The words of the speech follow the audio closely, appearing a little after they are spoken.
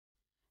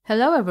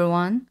Hello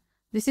everyone,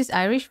 this is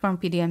Irish from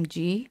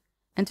pdmg,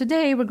 and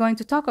today we're going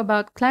to talk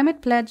about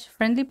Climate Pledge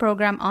friendly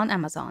program on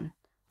Amazon.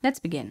 Let's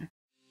begin.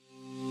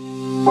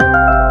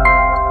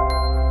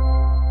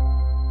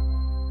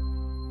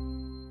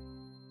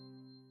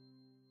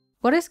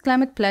 What is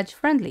Climate Pledge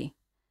friendly?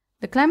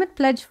 The Climate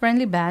Pledge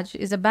friendly badge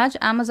is a badge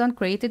Amazon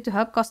created to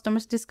help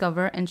customers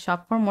discover and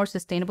shop for more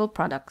sustainable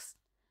products.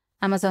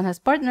 Amazon has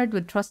partnered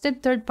with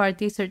trusted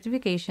third-party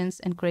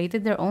certifications and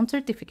created their own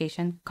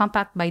certification,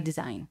 Compact by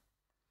Design.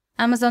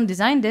 Amazon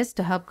designed this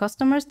to help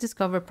customers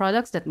discover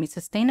products that meet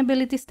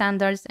sustainability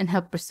standards and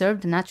help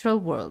preserve the natural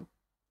world.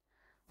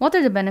 What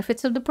are the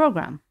benefits of the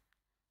program?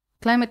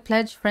 Climate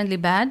Pledge Friendly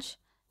Badge,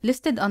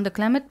 listed on the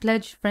Climate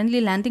Pledge Friendly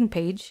landing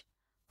page,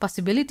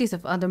 possibilities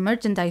of other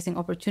merchandising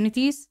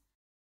opportunities,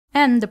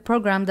 and the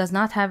program does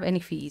not have any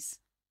fees.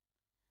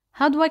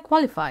 How do I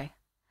qualify?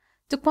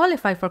 To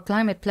qualify for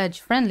Climate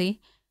Pledge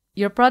Friendly,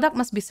 your product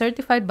must be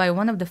certified by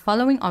one of the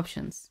following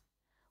options: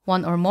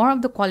 one or more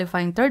of the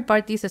qualifying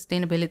third-party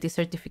sustainability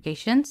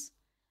certifications,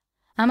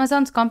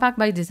 Amazon's Compact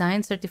by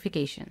Design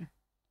certification.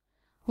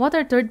 What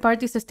are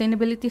third-party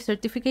sustainability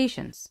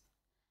certifications?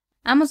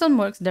 Amazon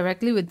works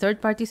directly with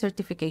third-party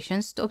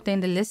certifications to obtain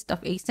the list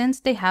of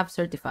ASINs they have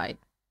certified.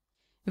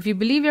 If you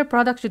believe your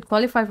product should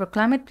qualify for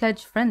Climate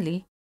Pledge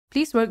Friendly,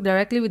 please work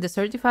directly with the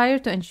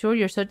certifier to ensure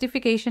your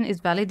certification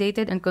is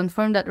validated and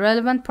confirm that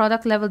relevant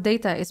product-level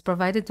data is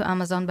provided to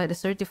Amazon by the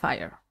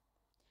certifier.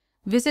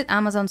 Visit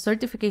Amazon's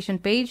certification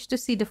page to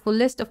see the full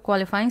list of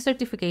qualifying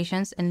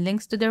certifications and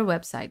links to their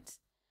websites.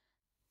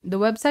 The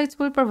websites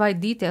will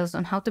provide details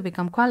on how to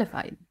become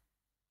qualified.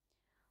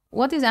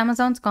 What is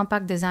Amazon's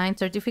Compact Design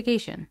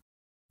certification?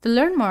 To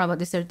learn more about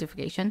this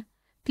certification,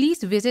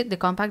 please visit the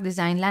Compact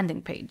Design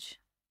landing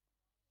page.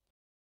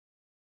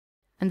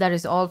 And that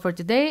is all for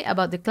today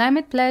about the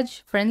Climate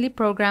Pledge friendly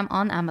program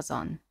on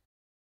Amazon.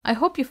 I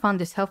hope you found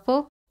this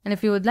helpful, and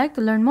if you would like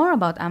to learn more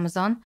about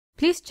Amazon,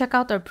 please check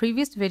out our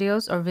previous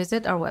videos or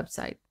visit our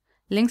website.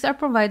 Links are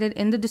provided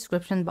in the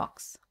description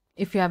box.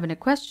 If you have any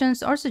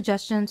questions or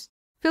suggestions,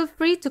 feel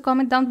free to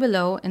comment down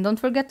below and don't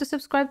forget to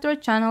subscribe to our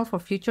channel for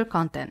future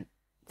content.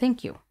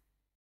 Thank you.